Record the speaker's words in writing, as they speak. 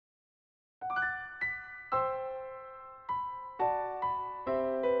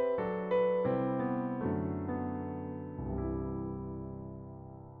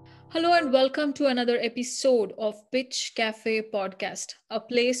Hello and welcome to another episode of Pitch Cafe podcast, a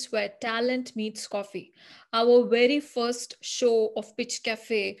place where talent meets coffee. Our very first show of Pitch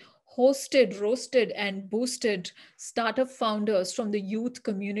Cafe hosted, roasted, and boosted startup founders from the youth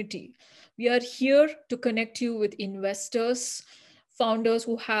community. We are here to connect you with investors, founders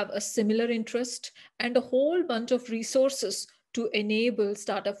who have a similar interest, and a whole bunch of resources to enable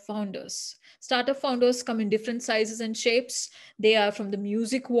startup founders. Startup founders come in different sizes and shapes. They are from the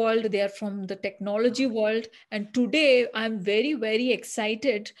music world, they are from the technology world. And today I'm very, very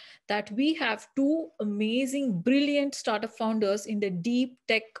excited that we have two amazing, brilliant startup founders in the deep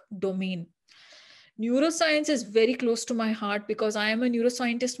tech domain. Neuroscience is very close to my heart because I am a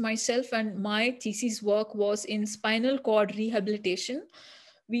neuroscientist myself, and my thesis work was in spinal cord rehabilitation.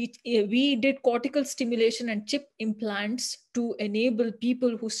 We did cortical stimulation and chip implants to enable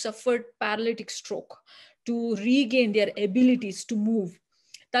people who suffered paralytic stroke to regain their abilities to move.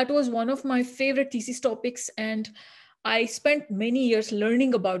 That was one of my favorite thesis topics, and I spent many years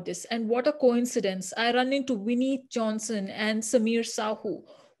learning about this. And what a coincidence! I run into Vineet Johnson and Samir Sahu,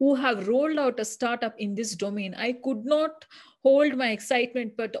 who have rolled out a startup in this domain. I could not hold my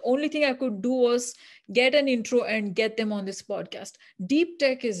excitement, but the only thing I could do was get an intro and get them on this podcast. Deep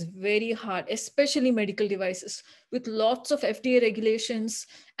tech is very hard, especially medical devices, with lots of FDA regulations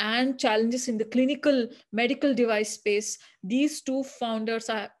and challenges in the clinical medical device space. These two founders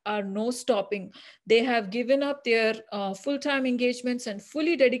are no stopping. They have given up their full-time engagements and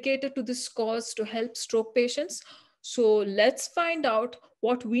fully dedicated to this cause to help stroke patients. So let's find out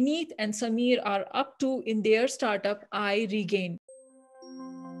what Vineet and Samir are up to in their startup, I Regain.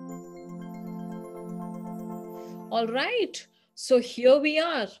 All right. So here we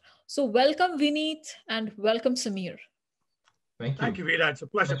are. So welcome, Vineet, and welcome, Samir. Thank Thank you. you, Vida. It's a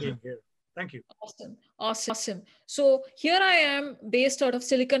pleasure Pleasure. being here. Thank you. Awesome. Awesome. So here I am based out of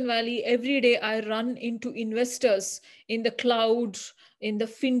Silicon Valley. Every day I run into investors in the cloud, in the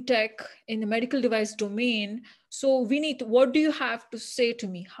fintech, in the medical device domain. So Vineet, what do you have to say to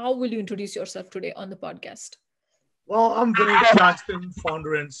me? How will you introduce yourself today on the podcast? Well, I'm Vineet Johnston,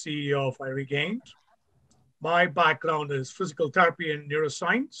 founder and CEO of iRegained. My background is physical therapy and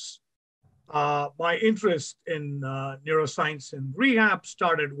neuroscience. My interest in neuroscience and rehab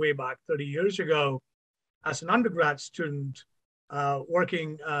started way back 30 years ago as an undergrad student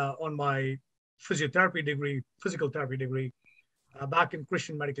working on my physical therapy degree back in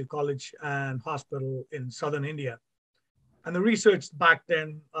Christian Medical College and Hospital in Southern India. And the research back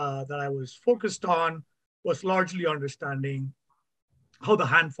then that I was focused on was largely understanding how the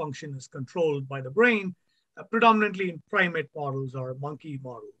hand function is controlled by the brain, predominantly in primate models or monkey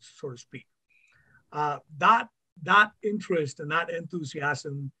models, so to speak. That interest and that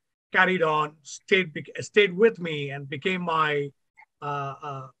enthusiasm carried on, stayed with me, and became my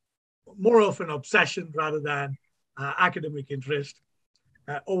more of an obsession rather than academic interest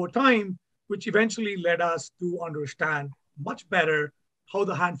over time, which eventually led us to understand much better how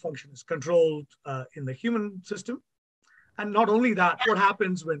the hand function is controlled in the human system. And not only that, what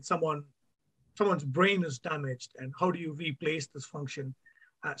happens when someone's brain is damaged, and how do you replace this function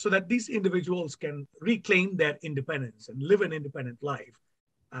so that these individuals can reclaim their independence and live an independent life.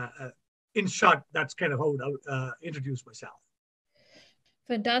 In short, that's kind of how I would introduce myself.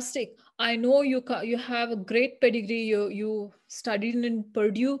 Fantastic. I know you have a great pedigree. You studied in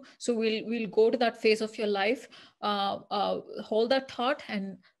Purdue, so we'll go to that phase of your life. Hold that thought,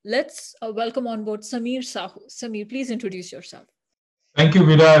 and let's welcome on board Samir Sahu. Samir, please introduce yourself. Thank you,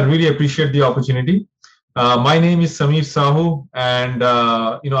 Vida. I really appreciate the opportunity. My name is Samir Sahu, and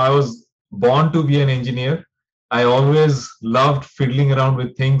I was born to be an engineer. I always loved fiddling around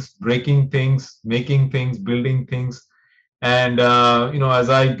with things, breaking things, making things, building things. And as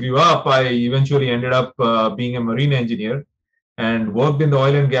I grew up, I eventually ended up being a marine engineer and worked in the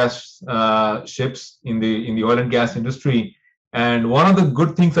oil and gas ships in the oil and gas industry. And one of the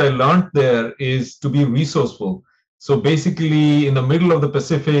good things I learned there is to be resourceful. So basically, in the middle of the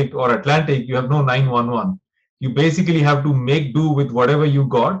Pacific or Atlantic, you have no 911. You basically have to make do with whatever you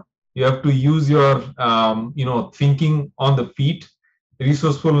got. You have to use your thinking on the feet,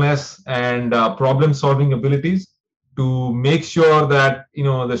 resourcefulness, and problem-solving abilities to make sure that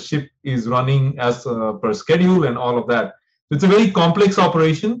the ship is running as per schedule and all of that. It's a very complex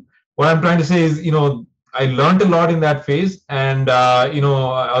operation. What I'm trying to say is, I learned a lot in that phase, and I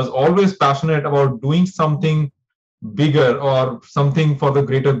was always passionate about doing something bigger or something for the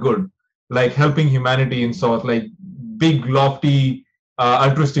greater good, like helping humanity in sort, like big, lofty,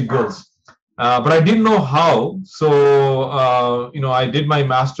 altruistic goals. But I didn't know how, so I did my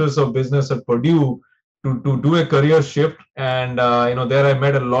master's of business at Purdue, to do a career shift. And there I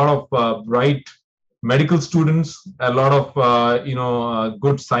met a lot of bright medical students, a lot of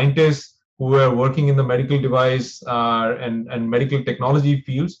good scientists who were working in the medical device and medical technology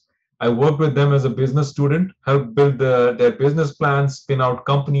fields. I worked with them as a business student, helped build their business plans, spin out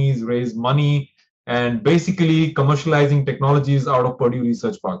companies, raise money, and basically commercializing technologies out of Purdue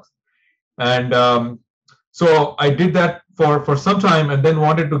Research Parks. And so I did that for some time, and then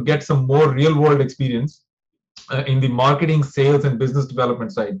wanted to get some more real world experience in the marketing, sales, and business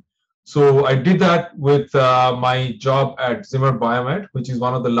development side. So I did that with my job at Zimmer Biomet, which is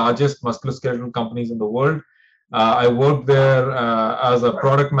one of the largest musculoskeletal companies in the world. I worked there as a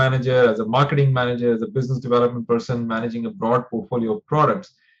product manager, as a marketing manager, as a business development person, managing a broad portfolio of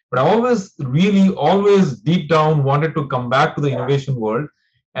products. But I always deep down wanted to come back to the innovation world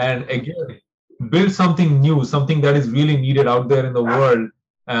and again build something new, something that is really needed out there in the world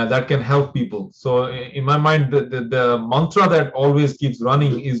that can help people. So in my mind, the mantra that always keeps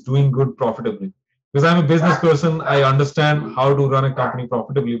running is doing good profitably. Because I'm a business person, I understand how to run a company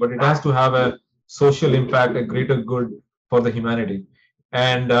profitably, but it has to have a social impact, a greater good for the humanity.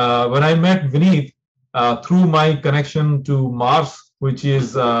 And when I met Vineet through my connection to Mars, which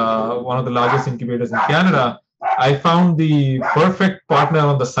is one of the largest incubators in Canada, I found the perfect partner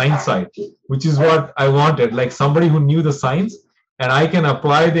on the science side, which is what I wanted, like somebody who knew the science and I can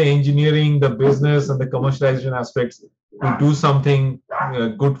apply the engineering, the business, and the commercialization aspects to do something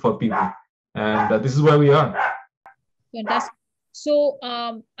good for people. And this is where we are. Fantastic. So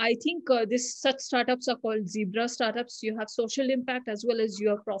I think this such startups are called zebra startups. You have social impact as well as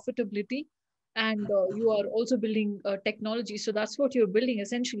your profitability, and you are also building technology. So that's what you're building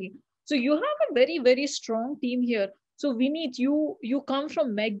essentially. So you have a very strong team here. So Vineet, you come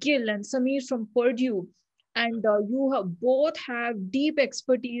from McGill and Samir from Purdue, and you have both have deep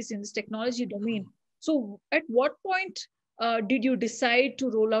expertise in this technology domain. So at what point did you decide to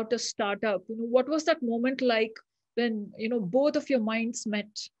roll out a startup? What was that moment like when both of your minds met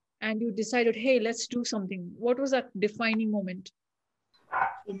and you decided, hey, let's do something? What was that defining moment?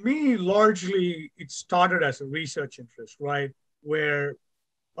 For me, largely, it started as a research interest, right? Where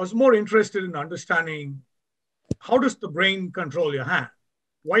I was more interested in understanding how does the brain control your hand?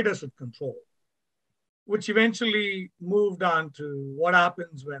 Why does it control? Which eventually moved on to what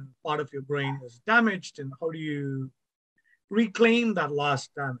happens when part of your brain is damaged and how do you reclaim that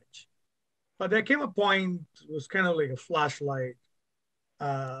lost damage. But there came a point, it was kind of like a flashlight,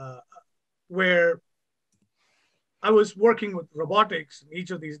 where I was working with robotics, and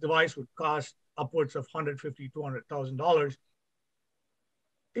each of these devices would cost upwards of $150,000, $200,000.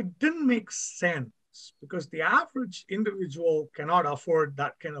 It didn't make sense because the average individual cannot afford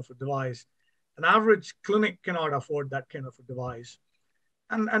that kind of a device. An average clinic cannot afford that kind of a device.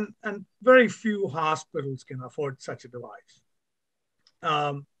 And very few hospitals can afford such a device.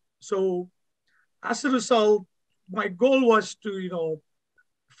 So as a result, my goal was to,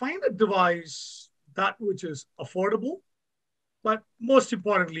 find a device that which is affordable, but most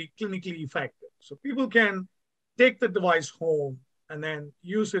importantly, clinically effective. So people can take the device home and then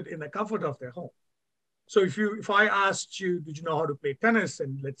use it in the comfort of their home. So if I asked you, did you know how to play tennis?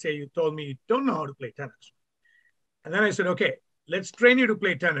 And let's say you told me you don't know how to play tennis. And then I said, okay, let's train you to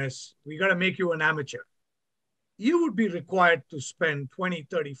play tennis. We got to make you an amateur. You would be required to spend 20,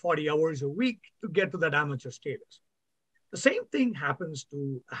 30, 40 hours a week to get to that amateur status. The same thing happens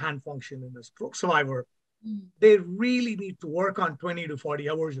to a hand function in a stroke survivor. They really need to work on 20 to 40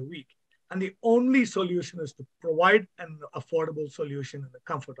 hours a week. And the only solution is to provide an affordable solution in the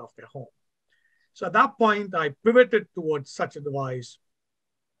comfort of their home. So at that point, I pivoted towards such a device.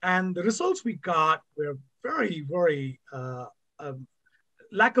 And the results we got were very,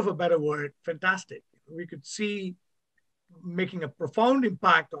 lack of a better word, fantastic. We could see making a profound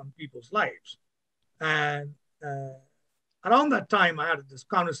impact on people's lives. And around that time, I had this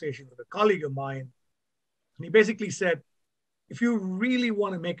conversation with a colleague of mine. And he basically said, if you really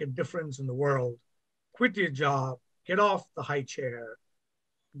want to make a difference in the world, quit your job, get off the high chair,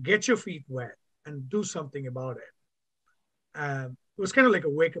 get your feet wet, and do something about it. It was kind of like a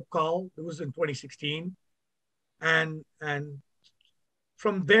wake-up call. It was in 2016. And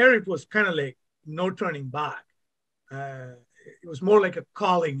from there, it was kind of like no turning back. It was more like a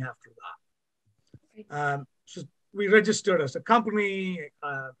calling after that. So we registered as a company.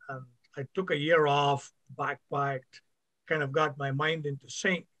 I took a year off, backpacked, kind of got my mind into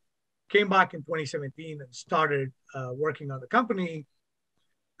sync, came back in 2017 and started working on the company.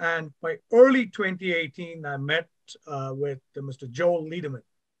 And by early 2018, I met with Mr. Joel Lederman.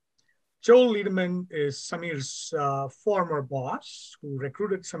 Joel Lederman is Samir's former boss who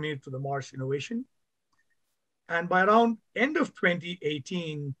recruited Samir to the Mars Innovation. And by around end of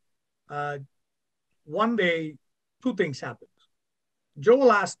 2018, one day, two things happened.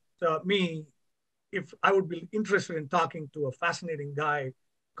 Joel asked me if I would be interested in talking to a fascinating guy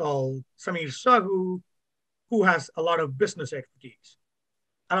called Samir Sahu, who has a lot of business expertise.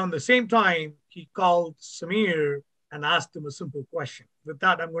 And on the same time, he called Samir and asked him a simple question. With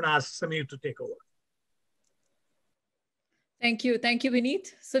that, I'm going to ask Samir to take over. Thank you. Thank you, Vineet.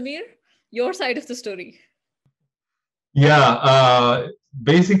 Samir, your side of the story. Yeah,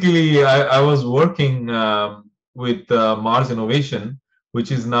 basically, I was working with Mars Innovation, which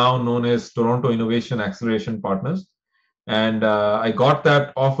is now known as Toronto Innovation Acceleration Partners. And I got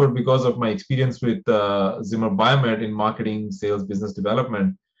that offer because of my experience with Zimmer Biomet in marketing, sales, business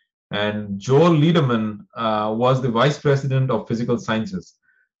development. And Joel Liederman was the vice president of physical sciences.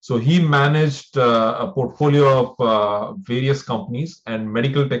 So he managed a portfolio of various companies, and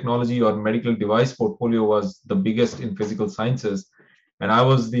medical technology or medical device portfolio was the biggest in physical sciences. And I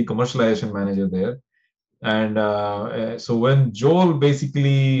was the commercialization manager there. And so when Joel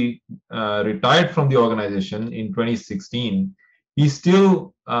basically retired from the organization in 2016, he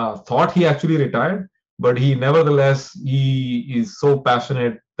still thought he actually retired, but he nevertheless, he is so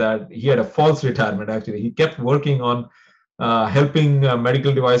passionate that he had a false retirement actually. He kept working on helping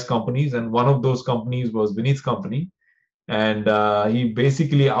medical device companies, and one of those companies was Vineet's company. And he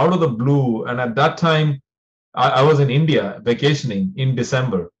basically, out of the blue, and at that time, I was in India vacationing in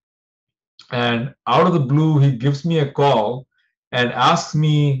December. And out of the blue, he gives me a call and asks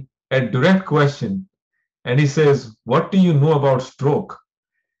me a direct question. And he says, "What do you know about stroke?"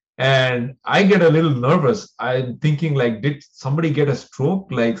 And I get a little nervous. I'm thinking, like, did somebody get a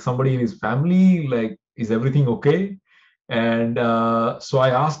stroke? Like somebody in his family? Like, is everything okay? And so I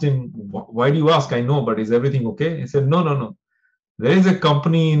asked him, "Why do you ask? I know, but is everything okay?" He said, "No, no, no. There is a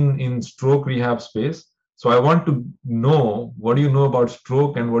company in stroke rehab space. So I want to know, what do you know about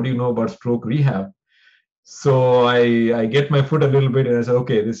stroke and what do you know about stroke rehab?" So I get my foot a little bit and I said,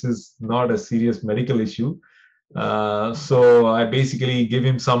 okay, this is not a serious medical issue. So I basically give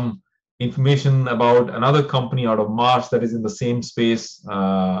him some information about another company out of Mars that is in the same space.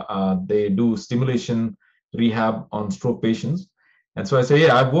 They do stimulation rehab on stroke patients. And so I say,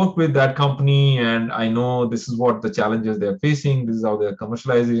 yeah, I've worked with that company and I know this is what the challenges they're facing. This is how they're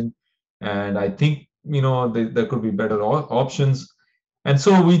commercializing. And I think, there could be better options. And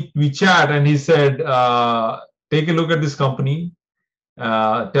so we chat, and he said, take a look at this company.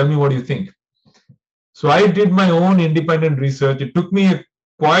 Tell me what you think. So I did my own independent research. It took me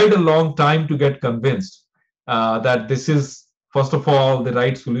quite a long time to get convinced that this is, first of all, the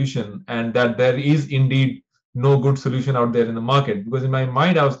right solution, and that there is indeed no good solution out there in the market. Because in my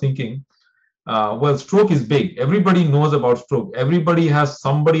mind, I was thinking, well, stroke is big. Everybody knows about stroke. Everybody has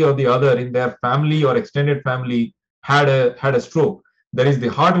somebody or the other in their family or extended family had a stroke. There is the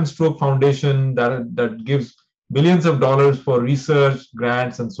Heart and Stroke Foundation that gives billions of dollars for research,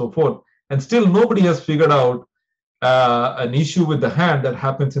 grants, and so forth. And still nobody has figured out an issue with the hand that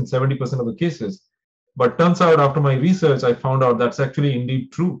happens in 70% of the cases. But turns out after my research, I found out that's actually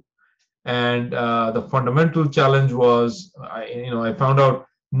indeed true. And the fundamental challenge was, I found out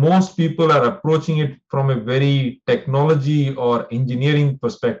most people are approaching it from a very technology or engineering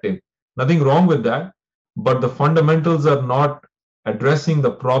perspective. Nothing wrong with that, but the fundamentals are not addressing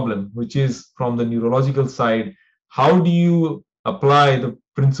the problem, which is from the neurological side. How do you apply the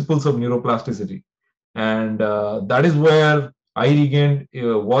principles of neuroplasticity? And that is where iRegained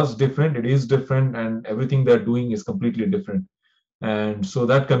was different. It is different, and everything they're doing is completely different. And so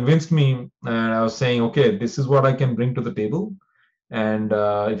that convinced me, and I was saying, okay, this is what I can bring to the table. And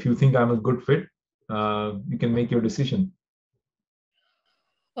if you think I'm a good fit, you can make your decision.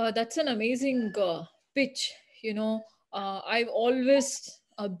 That's an amazing pitch. I've always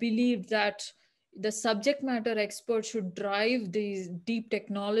believed that the subject matter expert should drive these deep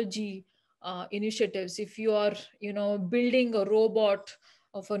technology initiatives. If you are, building a robot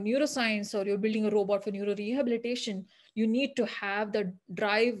for neuroscience, or you're building a robot for neurorehabilitation, you need to have the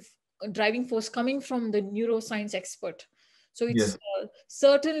driving force coming from the neuroscience expert. So it's Yes.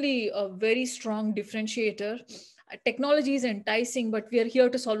 certainly a very strong differentiator. Technology is enticing, but we are here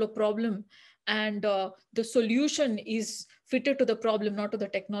to solve a problem, and the solution is fitted to the problem, not to the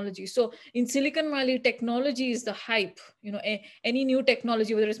technology. So in Silicon Valley, technology is the hype. Any new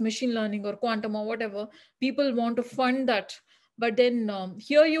technology, whether it's machine learning or quantum or whatever, people want to fund that. But then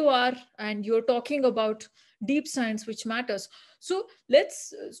here you are, and you're talking about deep science, which matters. So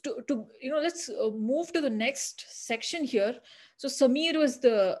let's move to the next section here. So Samir was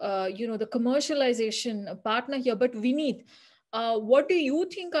the the commercialization partner here, but Vineet, What do you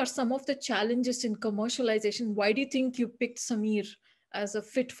think are some of the challenges in commercialization? Why do you think you picked Samir as a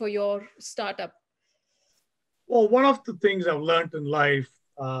fit for your startup? Well, one of the things I've learned in life,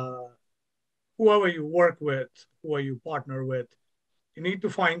 whoever you work with, whoever you partner with, you need to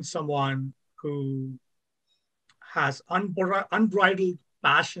find someone who has unbridled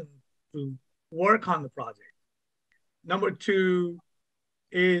passion to work on the project. Number two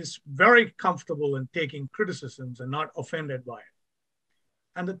is very comfortable in taking criticisms and not offended by it.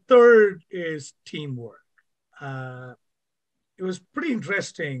 And the third is teamwork. Uh, it was pretty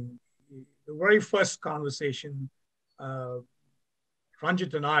interesting. The very first conversation, uh,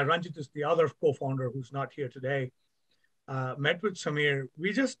 Ranjit is the other co-founder who's not here today, met with Samir.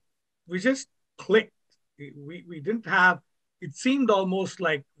 We just clicked. We didn't have. It seemed almost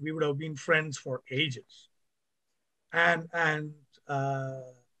like we would have been friends for ages, and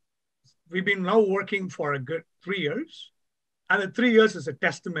we've been now working for a good 3 years, and the 3 years is a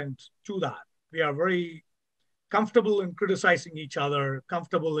testament to that. We are very comfortable in criticizing each other,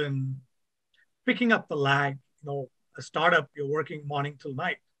 comfortable in picking up the lag. A startup, you're working morning till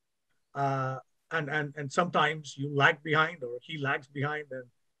night, uh, and sometimes you lag behind or he lags behind, and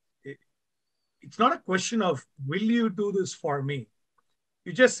it, it's not a question of will you do this for me.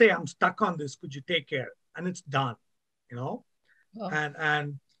 You just say I'm stuck on this. Could you take care? And it's done. You know, Oh,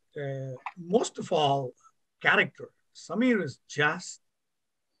 and most of all, character. Samir is just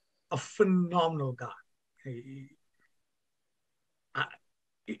a phenomenal guy. He-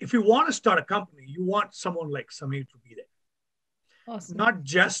 if you want to start a company, you want someone like Samir to be there, awesome. not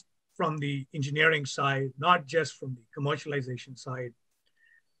just from the engineering side, not just from the commercialization side,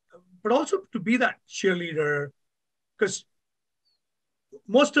 but also to be that cheerleader. Because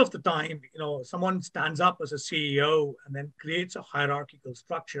most of the time, someone stands up as a CEO and then creates a hierarchical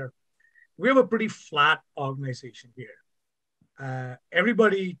structure. We have a pretty flat organization here.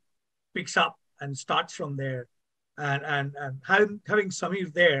 Everybody picks up and starts from there. And having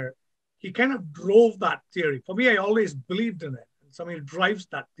Samir there, he kind of drove that theory. For me, I always believed in it. And Samir drives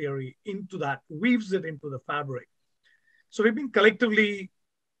that theory into that, weaves it into the fabric. So we've been collectively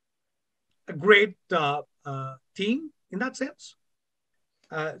a great team in that sense.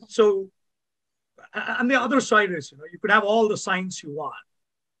 So, and the other side is, you could have all the science you want,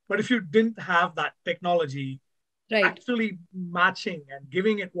 but if you didn't have that technology Right, actually matching and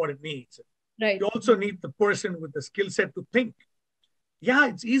giving it what it needs, right. you also need the person with the skill set to think. Yeah,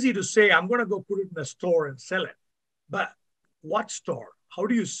 it's easy to say, I'm going to go put it in a store and sell it. But what store? How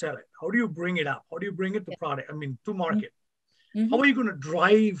do you sell it? How do you bring it up? How do you bring it to product? I mean, to market? Mm-hmm. How are you going to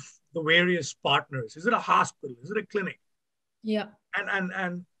drive the various partners? Is it a hospital? Is it a clinic? Yeah,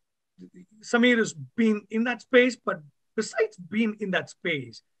 And Samir has been in that space, but besides being in that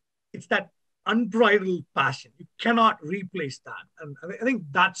space, it's that unbridled passion. You cannot replace that. And I think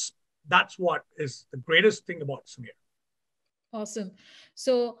that's what is the greatest thing about Samir. awesome.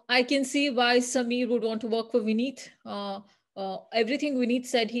 So I can see why Samir would want to work for Vineet. Everything Vineet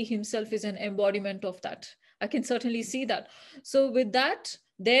said, he himself is an embodiment of that. I can certainly see that. So with that,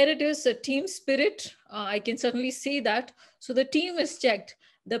 there it is, a team spirit. I can certainly see that. So the team is checked.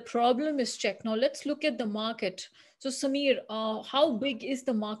 The problem is checked. Now let's look at the market. So Samir, how big is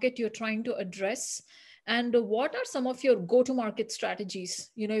the market you're trying to address? And what are some of your go-to-market strategies?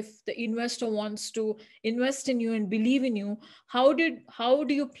 If the investor wants to invest in you and believe in you, how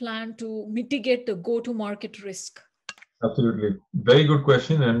do you plan to mitigate the go-to-market risk? Absolutely. Very good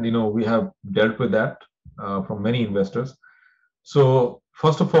question. And, we have dealt with that from many investors. So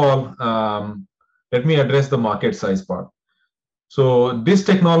first of all, let me address the market size part. So this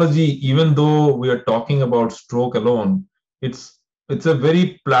technology, even though we are talking about stroke alone, it's a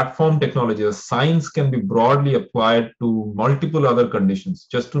very platform technology. The science can be broadly applied to multiple other conditions.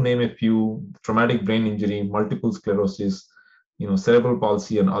 Just to name a few: traumatic brain injury, multiple sclerosis, cerebral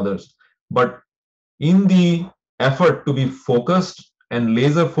palsy, and others. But in the effort to be focused and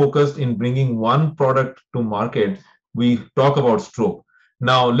laser focused in bringing one product to market, we talk about stroke.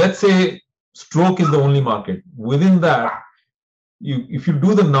 Now, let's say stroke is the only market. Within that, if you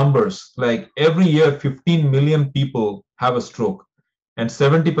do the numbers, like every year 15 million people have a stroke, and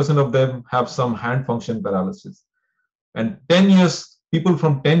 70% of them have some hand function paralysis. And 10 years, people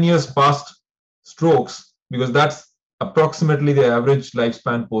from 10 years past strokes, because that's approximately the average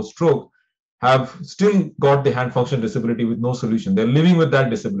lifespan post stroke, have still got the hand function disability with no solution. They're living with that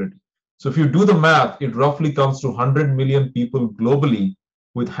disability. So if you do the math, it roughly comes to 100 million people globally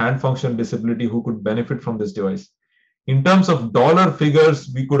with hand function disability who could benefit from this device. In terms of dollar figures,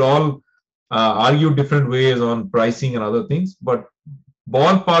 we could all argue different ways on pricing and other things, but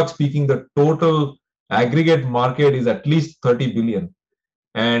ballpark speaking, the total aggregate market is at least 30 billion.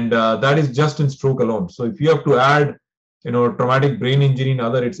 And that is just in stroke alone. So if you have to add, traumatic brain injury and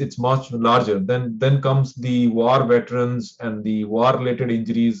other, it's much larger. Then comes the war veterans and the war related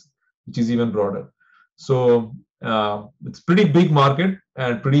injuries, which is even broader. So it's pretty big market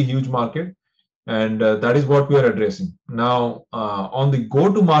and pretty huge market, and that is what we are addressing now. On the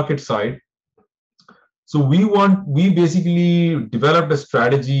go to market side, so we basically developed a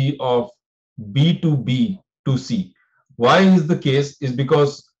strategy of B2B to C. Why is the case is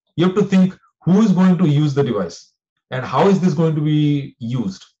because you have to think who is going to use the device and how is this going to be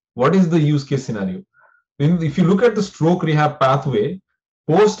used? What is the use case scenario? If you look at the stroke rehab pathway,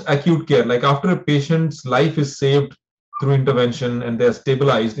 post acute care, like after a patient's life is saved through intervention and they're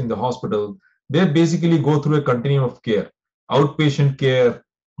stabilized in the hospital, they basically go through a continuum of care, outpatient care,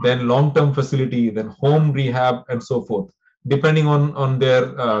 then long-term facility, then home rehab, and so forth, depending on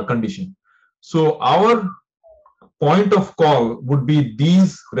their condition. So our point of call would be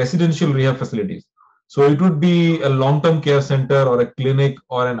these residential rehab facilities. So it would be a long-term care center or a clinic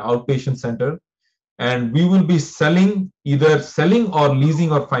or an outpatient center, and we will be either selling or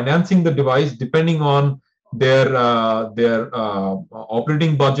leasing or financing the device depending on their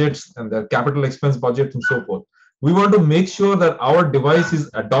operating budgets and their capital expense budgets and so forth. We want to make sure that our device is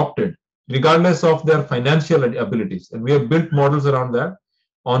adopted regardless of their financial abilities, and we have built models around that.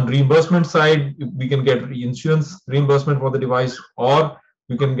 On reimbursement side, we can get insurance reimbursement for the device, or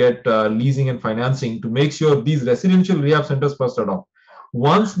we can get leasing and financing to make sure these residential rehab centers first adopt.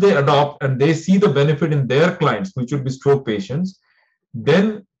 Once they adopt and they see the benefit in their clients, which would be stroke patients,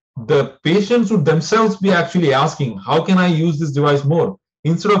 then the patients would themselves be actually asking, how can I use this device more?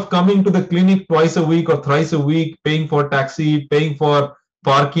 Instead of coming to the clinic twice a week or thrice a week, paying for taxi, paying for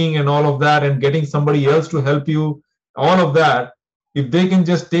parking and all of that, and getting somebody else to help you, all of that, if they can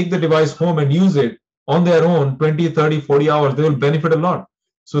just take the device home and use it on their own 20, 30, 40 hours, they will benefit a lot.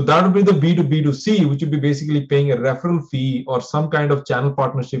 So that would be the B2B2C, which would be basically paying a referral fee or some kind of channel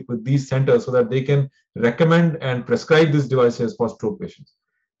partnership with these centers so that they can recommend and prescribe these devices for stroke patients.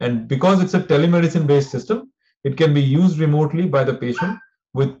 And because it's a telemedicine based system, it can be used remotely by the patient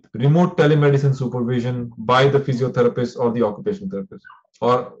with remote telemedicine supervision by the physiotherapist or the occupational therapist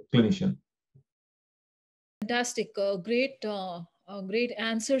or clinician. Fantastic. Great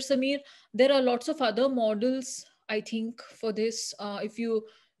answer, Samir. There are lots of other models, I think, for this. If you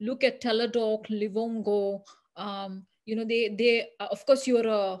look at Teladoc, Livongo, of course, you're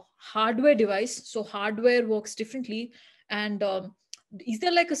a hardware device, so hardware works differently. And is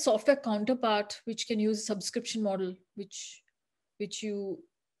there like a software counterpart which can use a subscription model, which you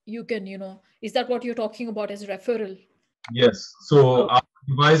can, is that what you're talking about as referral? Yes. So our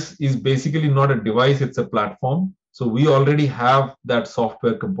device is basically not a device, it's a platform. So we already have that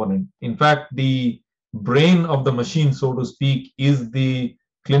software component. In fact, the brain of the machine, so to speak, is the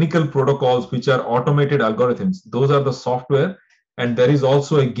clinical protocols, which are automated algorithms. Those are the software. And there is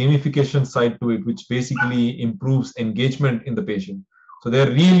also a gamification side to it, which basically improves engagement in the patient. So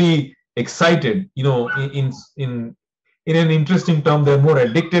they're really excited, in an interesting term, they're more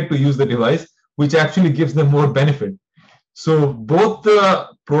addicted to use the device, which actually gives them more benefit. So both the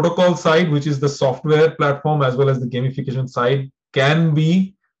protocol side, which is the software platform, as well as the gamification side, can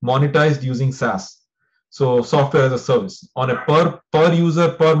be monetized using SaaS. So software as a service on a per user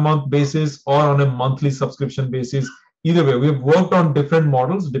per month basis or on a monthly subscription basis. Either way, we've worked on different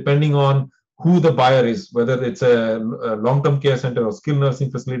models depending on who the buyer is, whether it's a long-term care center or skilled nursing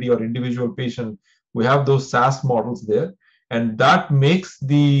facility or individual patient. We have those SaaS models there, and that makes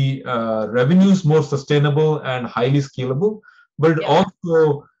the revenues more sustainable and highly scalable, but it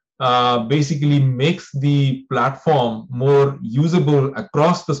also basically makes the platform more usable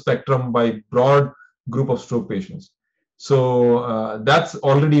across the spectrum by broad group of stroke patients. So that's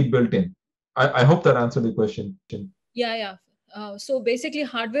already built in. I hope that answered the question. Yeah. So basically,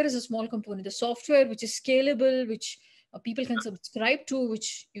 hardware is a small component. The software, which is scalable, which people can subscribe to,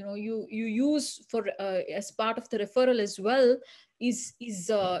 which you use for as part of the referral as well, is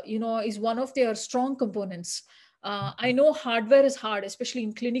one of their strong components. I know hardware is hard, especially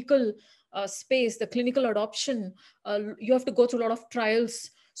in clinical space. The clinical adoption, you have to go through a lot of trials.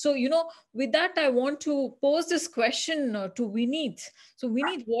 So, with that, I want to pose this question to Vineet. So,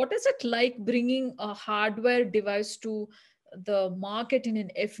 Vineet, what is it like bringing a hardware device to the market in an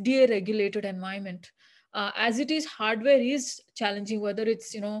FDA regulated environment? As it is, hardware is challenging, whether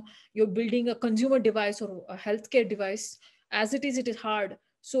it's, you're building a consumer device or a healthcare device. As it is hard.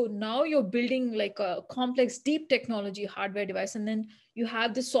 So now you're building like a complex, deep technology hardware device, and then you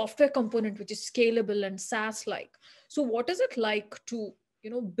have the software component, which is scalable and SaaS like. So what is it like to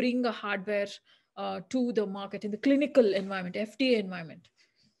bring a hardware to the market in the clinical environment, FDA environment?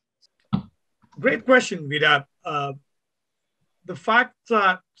 Great question, Vida. The fact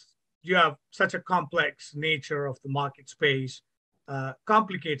that you have such a complex nature of the market space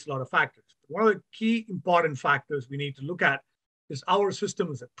complicates a lot of factors. One of the key important factors we need to look at is our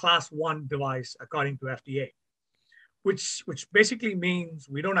system is a class 1 device according to FDA, which basically means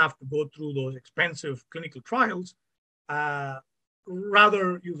we don't have to go through those expensive clinical trials.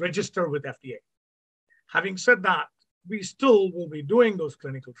 Rather, you register with FDA. Having said that, we still will be doing those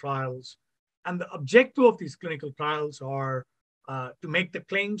clinical trials. And the objective of these clinical trials are to make the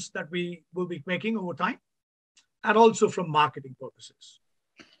claims that we will be making over time, and also from marketing purposes.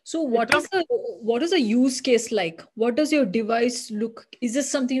 So what is a use case like? What does your device look? Is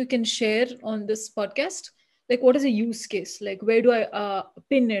this something you can share on this podcast? Like, what is a use case? Like, where do I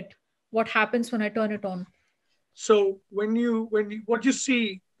pin it? What happens when I turn it on? So what you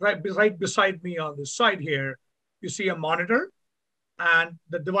see right beside me on this side here, you see a monitor, and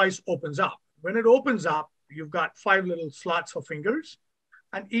the device opens up. When it opens up, you've got 5 little slots for fingers,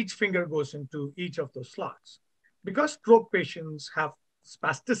 and each finger goes into each of those slots. Because stroke patients have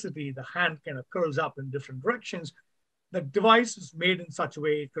spasticity, the hand kind of curls up in different directions. The device is made in such a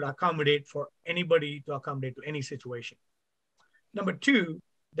way it could accommodate for anybody to accommodate to any situation. Number 2,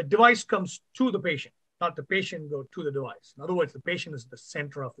 the device comes to the patient, not the patient go to the device. In other words, the patient is the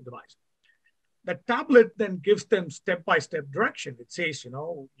center of the device. The tablet then gives them step-by-step direction. It says,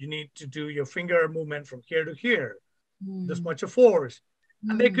 you need to do your finger movement from here to here, this much of force.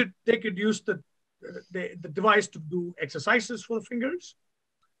 And they could use the device to do exercises for the fingers,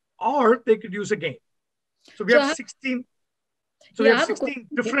 or they could use a game. So we have 16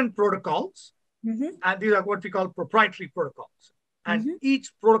 different protocols, and these are what we call proprietary protocols. And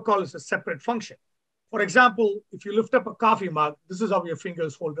each protocol is a separate function. For example, if you lift up a coffee mug, this is how your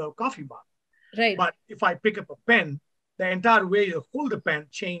fingers hold a coffee mug. Right. But if I pick up a pen, the entire way you hold the pen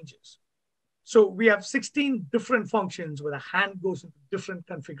changes. So we have 16 different functions where the hand goes into different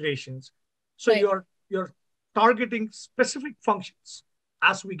configurations. So you're targeting specific functions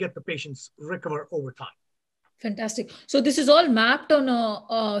as we get the patients recover over time. Fantastic. So this is all mapped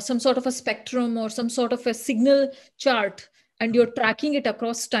on some sort of a spectrum or some sort of a signal chart, and you're tracking it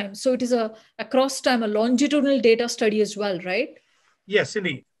across time. So it is across time, a longitudinal data study as well, right? Yes,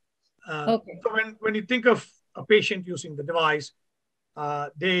 indeed. Okay. So when you think of a patient using the device,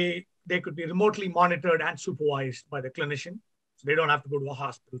 they could be remotely monitored and supervised by the clinician. So they don't have to go to a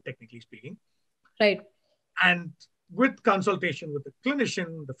hospital, technically speaking. Right. And with consultation with the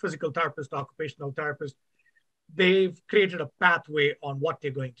clinician, the physical therapist, occupational therapist, they've created a pathway on what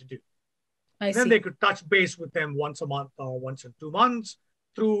they're going to do. Then they could touch base with them once a month or once in 2 months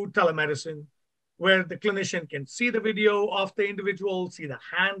through telemedicine, where the clinician can see the video of the individual, see the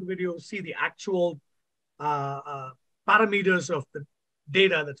hand video, see the actual parameters of the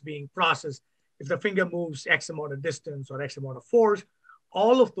data that's being processed. If the finger moves X amount of distance or X amount of force,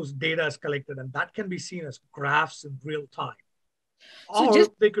 all of those data is collected, and that can be seen as graphs in real time. Or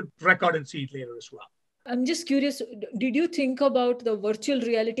they could record and see it later as well. I'm just curious, did you think about the virtual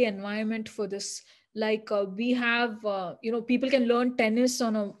reality environment for this? Like we have, people can learn tennis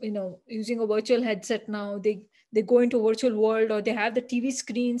on using a virtual headset now. They go into a virtual world, or they have the TV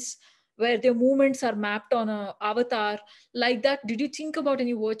screens where their movements are mapped on an avatar like that. Did you think about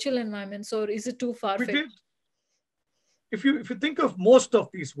any virtual environments, or is it too far-fetched? We did. If you think of most of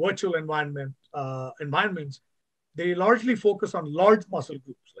these virtual environments, they largely focus on large muscle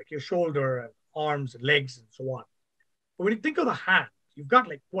groups like your shoulder and arms and legs and so on. But when you think of the hand, you've got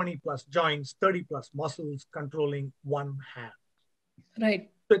like 20 plus joints, 30 plus muscles controlling one hand. Right.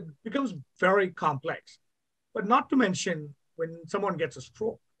 So it becomes very complex. But not to mention, when someone gets a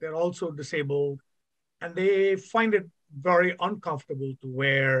stroke, they're also disabled, and they find it very uncomfortable to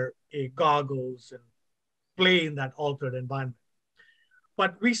wear a goggles and play in that altered environment.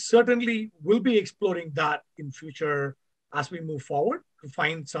 But we certainly will be exploring that in future as we move forward to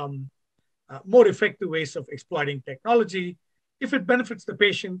find some more effective ways of exploiting technology. If it benefits the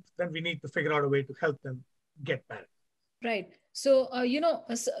patient, then we need to figure out a way to help them get better. Right. So,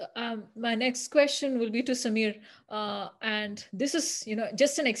 my next question will be to Samir. And this is,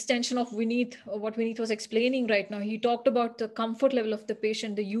 just an extension of what Vineet was explaining right now. He talked about the comfort level of the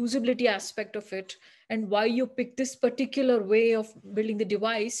patient, the usability aspect of it, and why you picked this particular way of building the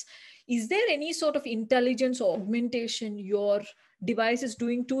device. Is there any sort of intelligence or augmentation your device is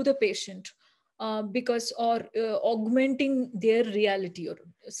doing to the patient? Augmenting their reality, or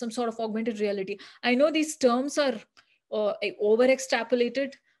some sort of augmented reality. I know these terms are over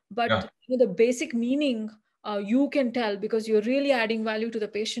extrapolated, but the basic meaning you can tell, because you're really adding value to the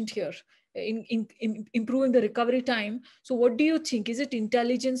patient here. in improving the recovery time. So what do you think? Is it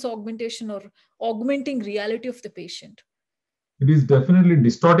intelligence augmentation or augmenting reality of the patient? It is definitely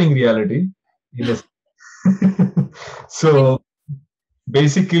distorting reality in a In, so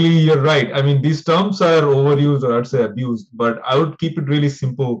basically, you're right. I mean, these terms are overused or I'd say abused, but I would keep it really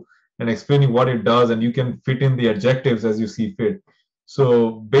simple and explaining what it does, and you can fit in the adjectives as you see fit.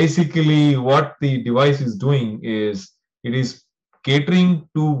 So basically, what the device is doing is it is catering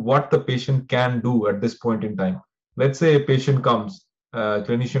to what the patient can do at this point in time. Let's say a patient comes, a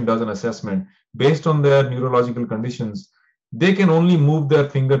clinician does an assessment based on their neurological conditions. They can only move their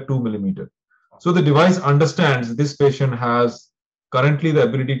finger 2 millimeter. So the device understands this patient has currently the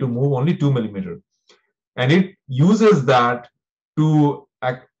ability to move only 2 millimeter, and it uses that to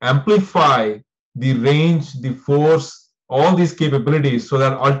amplify the range, the force, all these capabilities so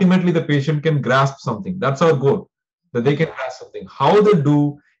that ultimately the patient can grasp something. That's our goal, that they can grasp something. How they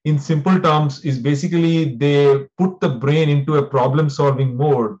do in simple terms is basically they put the brain into a problem solving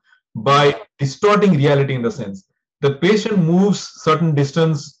mode by distorting reality. In the sense the patient moves certain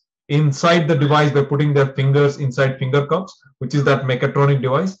distance inside the device by putting their fingers inside finger cups, which is that mechatronic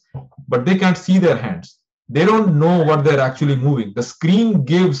device, but they can't see their hands. They don't know what they're actually moving. The screen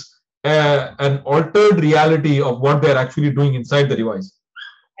gives an altered reality of what they're actually doing inside the device.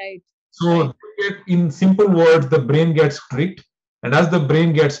 right, right. So, in simple words, the brain gets tricked. And as the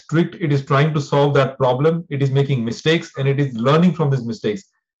brain gets tricked, it is trying to solve that problem. It is making mistakes and it is learning from these mistakes.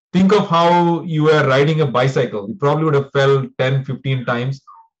 Think of how you were riding a bicycle. You probably would have fell 10, 15 times.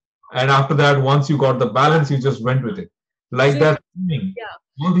 And after that, once you got the balance, you just went with it. Like So that. yeah,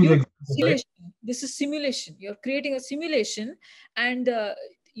 All these you're examples, right? simulation. This is simulation. You're creating a simulation, and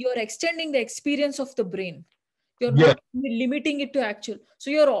you're extending the experience of the brain. You're Yeah. not limiting it to actual. So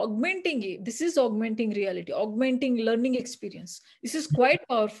you're augmenting it. This is augmenting reality, augmenting learning experience. This is quite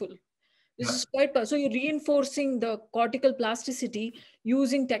powerful. This Yeah. is quite powerful. So you're reinforcing the cortical plasticity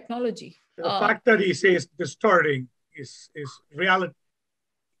using technology. The fact that he says distorting is reality.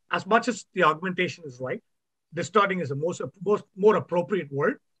 As much as the augmentation is right, distorting is the more appropriate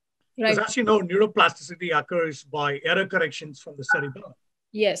word. Because Right. as you know, neuroplasticity occurs by error corrections from the cerebellum.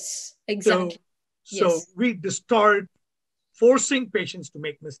 Yes, So, exactly. so Yes. we distort, forcing patients to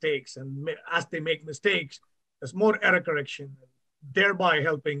make mistakes. And as they make mistakes, there's more error correction, thereby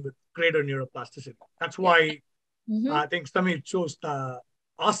helping with greater neuroplasticity. That's Yeah. why Mhm. I think Samir chose the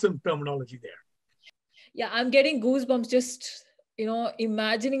awesome terminology there. Yeah, I'm getting goosebumps just,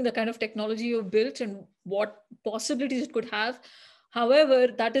 imagining the kind of technology you've built and what possibilities it could have. However,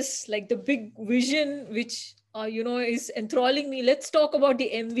 that is like the big vision which is enthralling me. Let's talk about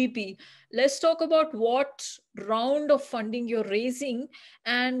the MVP. Let's talk about what round of funding you're raising,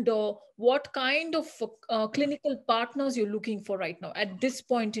 and what kind of clinical partners you're looking for right now at this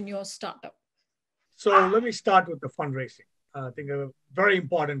point in your startup. So let me start with the fundraising. I think a very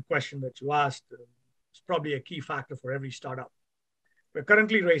important question that you asked. It's probably a key factor for every startup. We're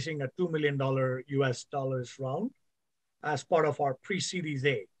currently raising a $2 million US dollars round as part of our pre-series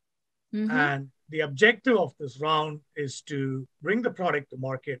A. Mm-hmm. And the objective of this round is to bring the product to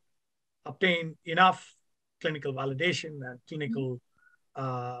market, obtain enough clinical validation and clinical,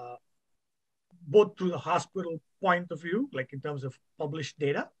 both through the hospital point of view, like in terms of published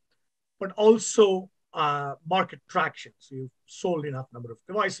data, but also market traction. So you've sold enough number of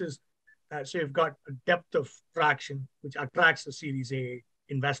devices. So you've got a depth of traction, which attracts the Series A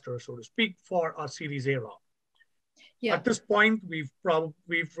investor, so to speak, for our Series A round. Yeah. At this point, we've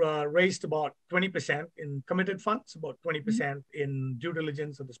raised about 20% in committed funds, about 20% in due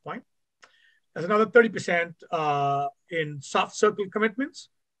diligence at this point. There's another 30% in soft circle commitments.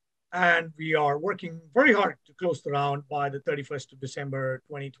 And we are working very hard to close the round by the 31st of December,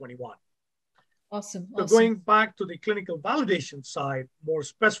 2021. Awesome. So Awesome. going back to the clinical validation side, more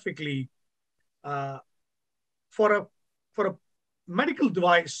specifically, for a medical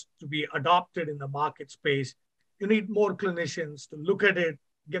device to be adopted in the market space, you need more clinicians to look at it,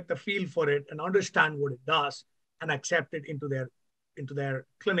 get the feel for it, and understand what it does, and accept it into their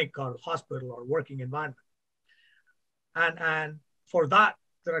clinic or hospital or working environment. And for that,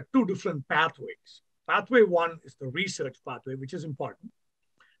 there are two different pathways. Pathway one is the research pathway, which is important.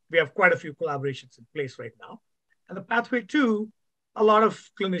 We have quite a few collaborations in place right now. And the pathway two, a lot of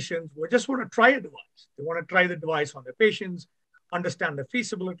clinicians will just want to try a device. They want to try the device on their patients, understand the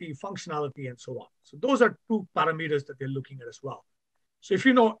feasibility, functionality, and so on. So those are two parameters that they're looking at as well. So if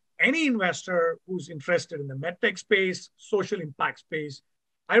you know any investor who's interested in the medtech space, social impact space,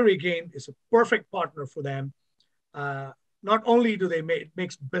 iRegain is a perfect partner for them. Not only do they make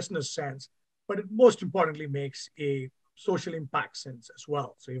makes business sense, but it most importantly makes a social impact sense as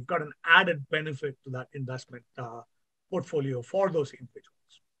well. So you've got an added benefit to that investment portfolio for those individuals.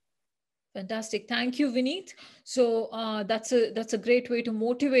 Fantastic. Thank you, Vineet. So that's a great way to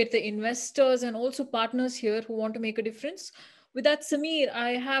motivate the investors and also partners here who want to make a difference. With that, Samir,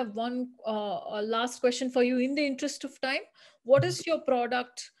 I have one last question for you in the interest of time. What is your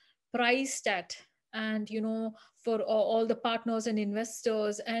product priced at? And for all the partners and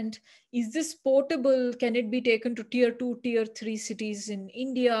investors, and is this portable? Can it be taken to tier 2, tier 3 cities in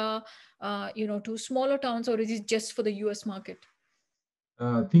India, to smaller towns, or is it just for the US market?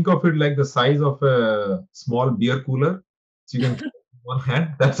 Think of it like the size of a small beer cooler. So you can carry it in one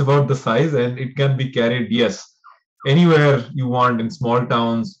hand. That's about the size, and it can be carried, yes, anywhere you want in small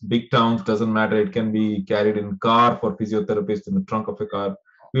towns, big towns, doesn't matter. It can be carried in car for physiotherapists in the trunk of a car.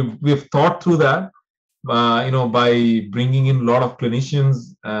 We've thought through that, by bringing in a lot of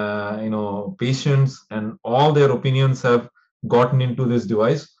clinicians, patients, and all their opinions have gotten into this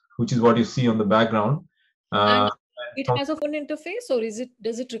device, which is what you see on the background. And it has a phone interface, or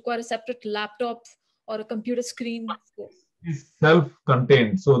does it require a separate laptop or a computer screen? Is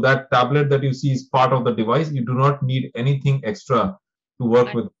self-contained. So that tablet that you see is part of the device. You do not need anything extra to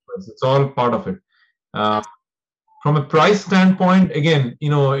work with. It's all part of it. From a price standpoint, again,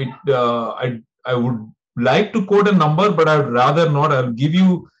 I would like to quote a number, but I would rather not. I'll give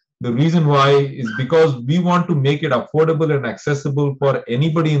you the reason why is because we want to make it affordable and accessible for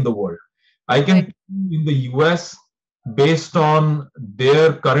anybody in the world. I can in the US, based on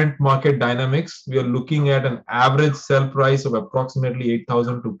their current market dynamics, we are looking at an average sell price of approximately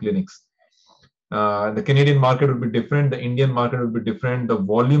 8,000 to clinics. The Canadian market will be different. The Indian market will be different. The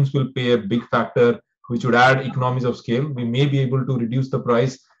volumes will play a big factor, which would add economies of scale. We may be able to reduce the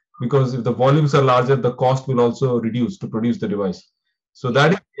price because if the volumes are larger, the cost will also reduce to produce the device. So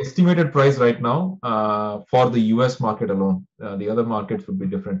that is the estimated price right now for the US market alone. The other markets would be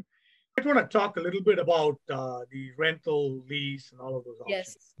different. I want to talk a little bit about the rental, lease, and all of those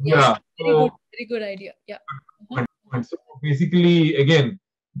options. Yes. Yeah. Very good idea. Yeah. So basically, again,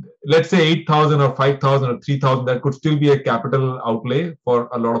 let's say 8,000 or 5,000 or 3,000, that could still be a capital outlay for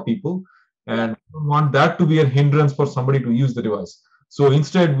a lot of people. And we don't want that to be a hindrance for somebody to use the device. So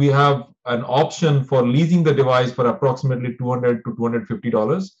instead, we have an option for leasing the device for approximately $200 to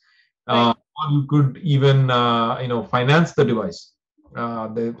 $250. Or you could even, finance the device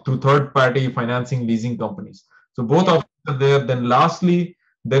through third-party financing leasing companies. So both options are there. Then lastly,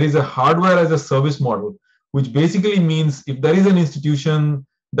 there is a hardware as a service model, which basically means if there is an institution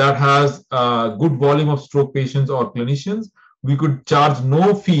that has a good volume of stroke patients or clinicians, we could charge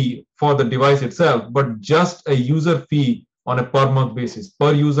no fee for the device itself, but just a user fee on a per month basis,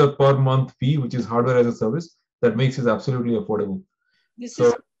 per user per month fee, which is hardware as a service. That makes it absolutely affordable. This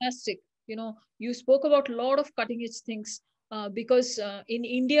is fantastic. You spoke about a lot of cutting edge things because in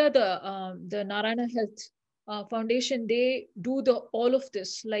India, the Narayana Health Foundation, they do all of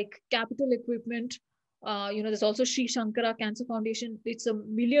this, like capital equipment. There's also Sri Shankara Cancer Foundation. It's $1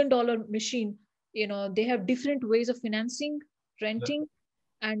 million machine. They have different ways of financing, renting,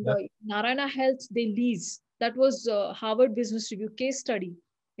 and Narayana Health, they lease. That was Harvard Business Review case study.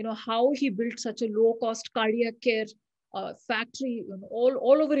 How he built such a low cost cardiac care factory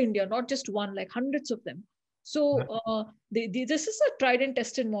all over India, not just one, like hundreds of them. So this is a tried and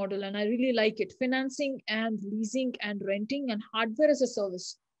tested model, and I really like it. Financing and leasing and renting and hardware as a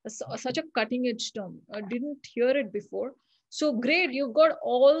service. Such a cutting edge term. I didn't hear it before. So great. You've got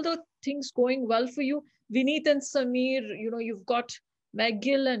all the things going well for you. Vineet and Samir, you've got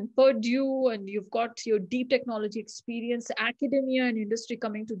McGill and Purdue, and you've got your deep technology experience, academia and industry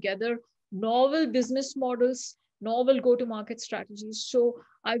coming together, novel business models, novel go-to-market strategies. So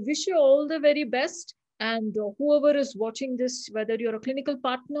I wish you all the very best. And whoever is watching this, whether you're a clinical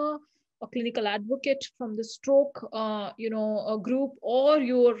partner, a clinical advocate from the stroke, a group, or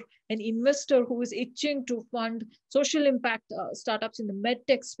you're an investor who is itching to fund social impact startups in the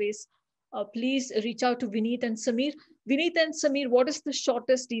medtech space, please reach out to Vineet and Samir. Vineet and Samir, what is the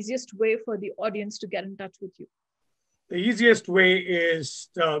shortest, easiest way for the audience to get in touch with you? The easiest way is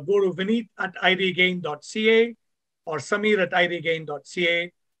to go to Vineet at idgain.ca or Samir at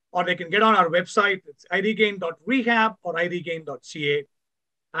idgain.ca, or they can get on our website. It's idgain.rehab or idgain.ca.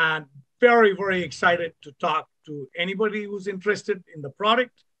 And very, very excited to talk to anybody who's interested in the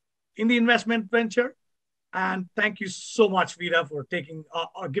product, in the investment venture. And thank you so much, Vida, for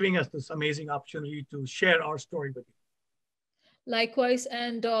giving us this amazing opportunity to share our story with you. Likewise.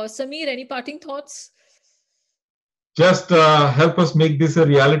 And Samir, any parting thoughts? Just help us make this a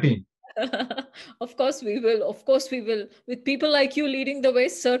reality. Of course we will. Of course we will. With people like you leading the way,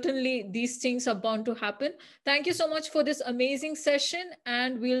 certainly these things are bound to happen. Thank you so much for this amazing session,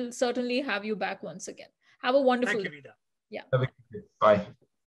 and we'll certainly have you back once again. Have a wonderful Thank you, day. Vida. Yeah. Bye.